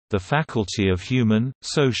The Faculty of Human,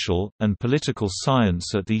 Social, and Political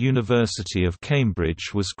Science at the University of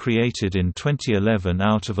Cambridge was created in 2011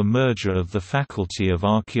 out of a merger of the Faculty of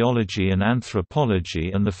Archaeology and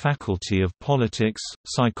Anthropology and the Faculty of Politics,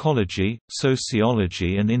 Psychology,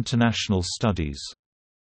 Sociology and International Studies.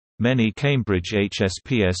 Many Cambridge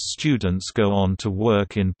HSPS students go on to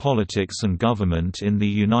work in politics and government in the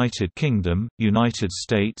United Kingdom, United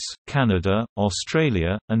States, Canada,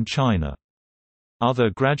 Australia, and China.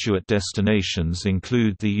 Other graduate destinations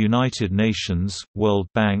include the United Nations, World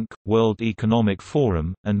Bank, World Economic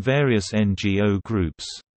Forum, and various NGO groups.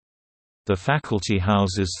 The faculty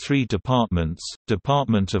houses 3 departments: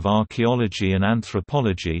 Department of Archaeology and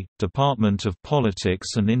Anthropology, Department of Politics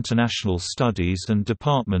and International Studies and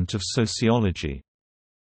Department of Sociology.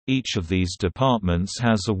 Each of these departments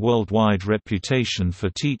has a worldwide reputation for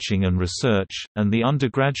teaching and research, and the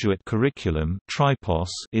undergraduate curriculum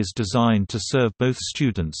is designed to serve both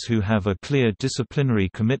students who have a clear disciplinary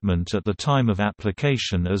commitment at the time of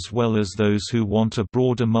application as well as those who want a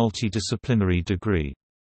broader multidisciplinary degree.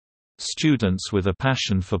 Students with a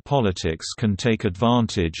passion for politics can take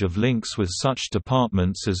advantage of links with such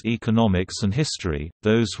departments as economics and history.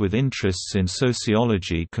 Those with interests in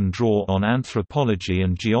sociology can draw on anthropology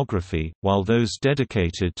and geography, while those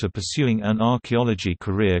dedicated to pursuing an archaeology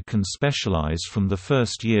career can specialize from the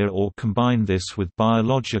first year or combine this with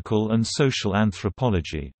biological and social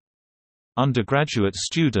anthropology. Undergraduate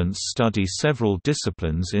students study several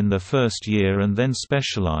disciplines in their first year and then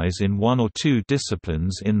specialize in 1 or 2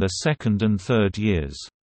 disciplines in their second and third years.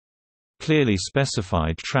 Clearly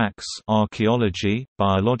specified tracks archaeology,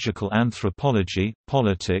 biological anthropology,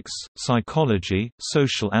 politics, psychology,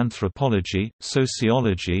 social anthropology,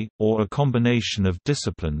 sociology, or a combination of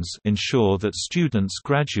disciplines ensure that students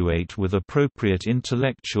graduate with appropriate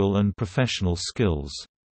intellectual and professional skills.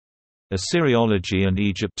 Assyriology and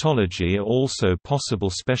Egyptology are also possible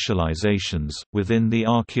specializations, within the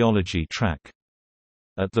archaeology track.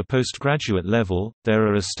 At the postgraduate level, there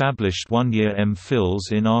are established 1-year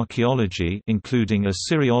MPhils in archaeology including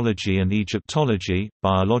Assyriology and Egyptology,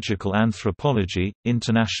 biological anthropology,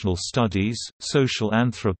 international studies, social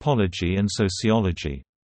anthropology and sociology.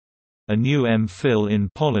 A new MPhil in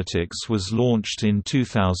politics was launched in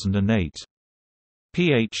 2008.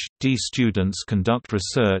 PhD students conduct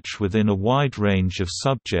research within a wide range of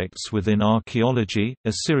subjects within archaeology,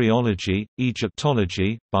 Assyriology,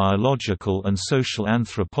 Egyptology, biological and social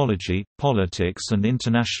anthropology, politics and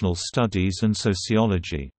international studies and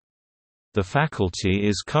sociology. The faculty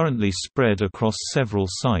is currently spread across several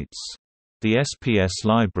sites. The SPS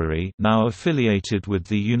Library, now affiliated with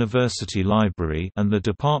the University Library, and the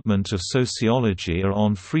Department of Sociology are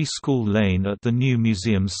on Free School Lane at the new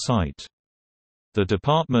museum's site. The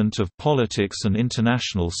Department of Politics and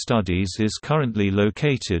International Studies is currently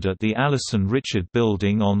located at the Alison Richard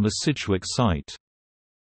Building on the Sidgwick site.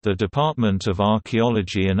 The Department of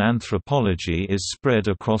Archaeology and Anthropology is spread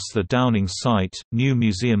across the Downing site, New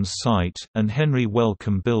Museum's site, and Henry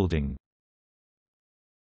Wellcome Building.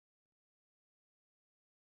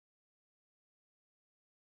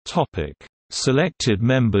 Selected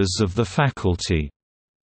members of the faculty.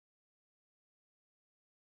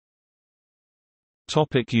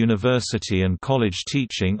 University and college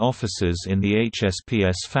teaching officers in the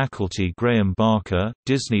HSPS faculty: Graham Barker,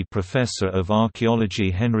 Disney Professor of Archaeology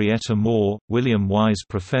Henrietta Moore, William Wise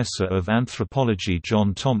Professor of Anthropology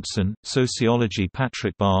John Thompson, Sociology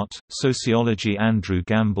Patrick Bart, Sociology Andrew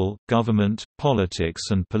Gamble, Government,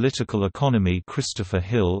 Politics and Political Economy Christopher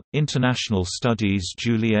Hill, International Studies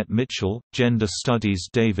Juliet Mitchell, Gender Studies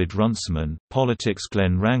David Runciman, Politics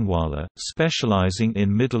Glenn Rangwala, specializing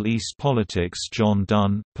in Middle East politics John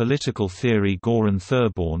Dunn, Political Theory Goran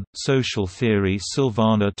Thurborn, Social Theory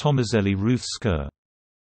Silvana Tomazelli Ruth Skur.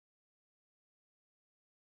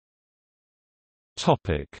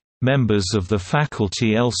 Members of the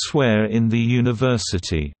faculty elsewhere in the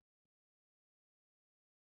university.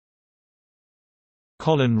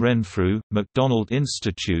 Colin Renfrew, MacDonald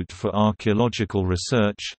Institute for Archaeological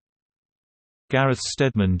Research. Gareth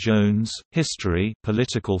Stedman Jones, History,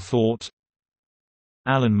 Political Thought.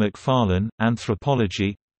 Alan McFarlane,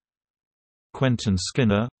 Anthropology. Quentin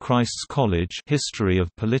Skinner, Christ's College, History of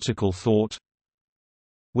Political Thought.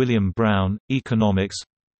 William Brown, Economics.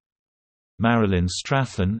 Marilyn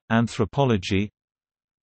Strathan, Anthropology.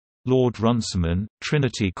 Lord Runciman,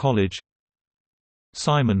 Trinity College.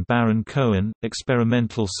 Simon Baron Cohen,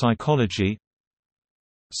 Experimental Psychology.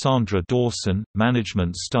 Sandra Dawson,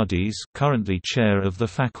 Management Studies, currently Chair of the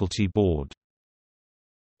Faculty Board.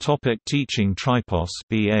 Teaching Tripos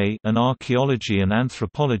BA. An Archaeology and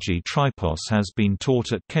Anthropology Tripos has been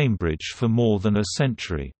taught at Cambridge for more than a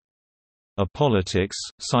century. A politics,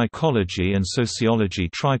 psychology and sociology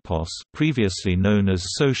tripos, previously known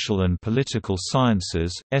as Social and Political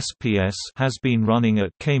Sciences (SPS), has been running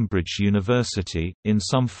at Cambridge University, in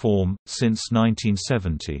some form, since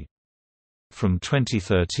 1970. From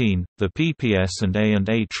 2013, the PPS and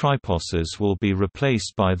A&A triposes will be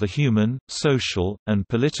replaced by the Human, Social, and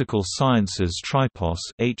Political Sciences tripos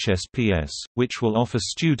 (HSPS), which will offer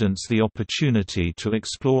students the opportunity to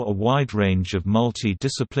explore a wide range of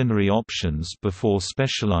multidisciplinary options before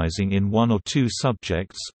specializing in one or two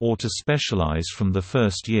subjects, or to specialize from the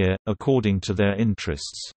first year, according to their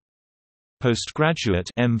interests. Postgraduate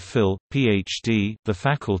 (MPhil, PhD), the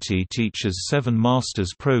faculty teaches 7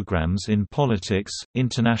 master's programs in politics,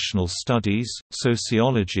 international studies,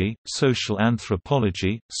 sociology, social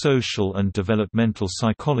anthropology, social and developmental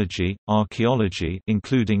psychology, archaeology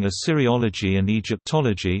including Assyriology and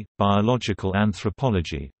Egyptology, biological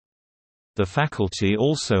anthropology. The faculty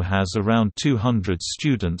also has around 200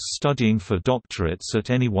 students studying for doctorates at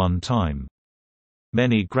any one time.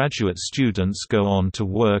 Many graduate students go on to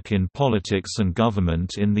work in politics and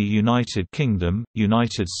government in the United Kingdom,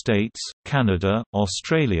 United States, Canada,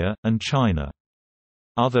 Australia, and China.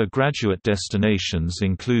 Other graduate destinations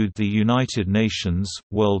include the United Nations,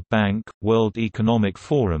 World Bank, World Economic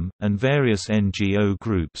Forum, and various NGO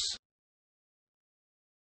groups.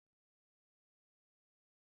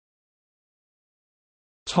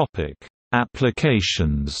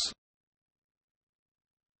 Applications.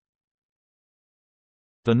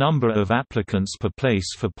 The number of applicants per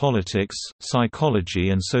place for politics,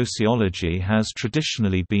 psychology and sociology has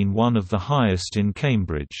traditionally been one of the highest in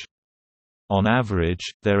Cambridge. On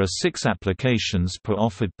average, there are 6 applications per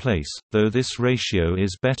offered place, though this ratio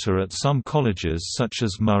is better at some colleges such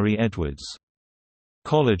as Murray Edwards.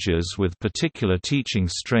 Colleges with particular teaching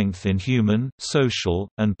strength in human, social,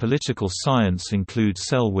 and political science include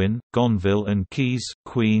Selwyn, Gonville and Caius,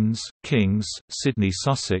 Queen's, King's, Sydney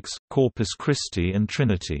Sussex, Corpus Christi and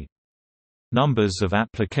Trinity. Numbers of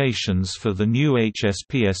applications for the new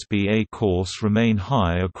HSPS BA course remain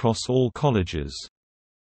high across all colleges.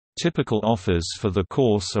 Typical offers for the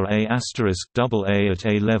course are A*AA at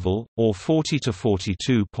A level, or 40 to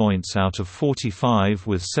 42 points out of 45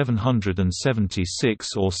 with 776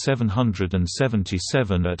 or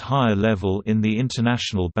 777 at higher level in the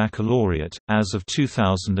International Baccalaureate. As of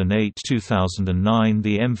 2008-2009,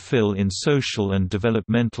 the MPhil in Social and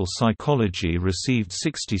Developmental Psychology received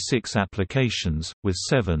 66 applications, with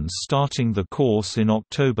 7 starting the course in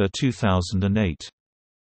October 2008.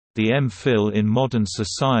 The MPhil in Modern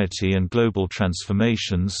Society and Global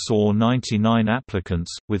Transformations saw 99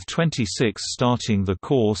 applicants, with 26 starting the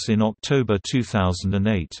course in October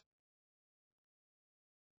 2008.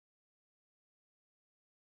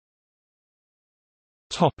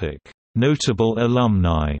 Notable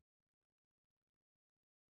alumni.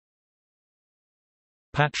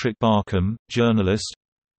 Patrick Barkham, journalist.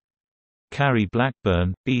 Carrie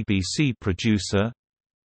Blackburn, BBC producer.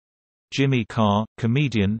 Jimmy Carr,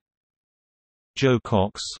 comedian. Joe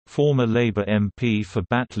Cox, former Labour MP for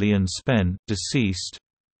Batley and Spen, deceased.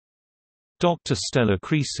 Dr. Stella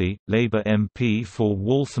Creasy, Labour MP for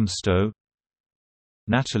Walthamstow.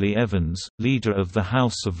 Natalie Evans, leader of the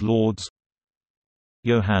House of Lords.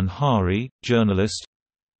 Johann Hari, journalist.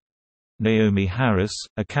 Naomi Harris,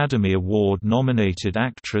 Academy Award-nominated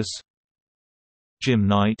actress. Jim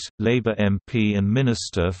Knight, Labour MP and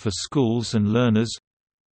Minister for Schools and Learners.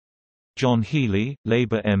 John Healey,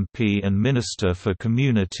 Labour MP and Minister for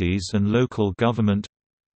Communities and Local Government.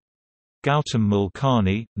 Gautam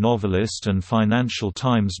Mulkani, novelist and Financial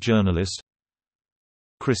Times journalist.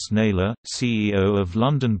 Chris Naylor, CEO of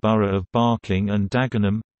London Borough of Barking and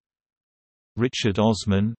Dagenham. Richard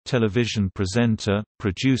Osman, television presenter,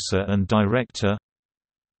 producer and director.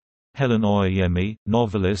 Helen Oyeyemi,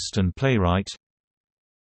 novelist and playwright.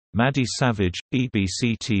 Maddie Savage,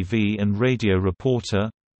 BBC TV and radio reporter.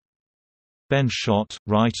 Ben Schott,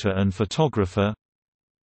 writer and photographer.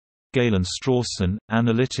 Galen Strawson,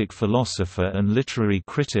 analytic philosopher and literary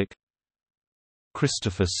critic.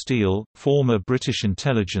 Christopher Steele, former British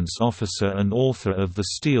intelligence officer and author of The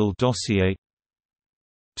Steele Dossier.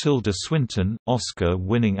 Tilda Swinton,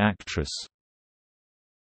 Oscar-winning actress.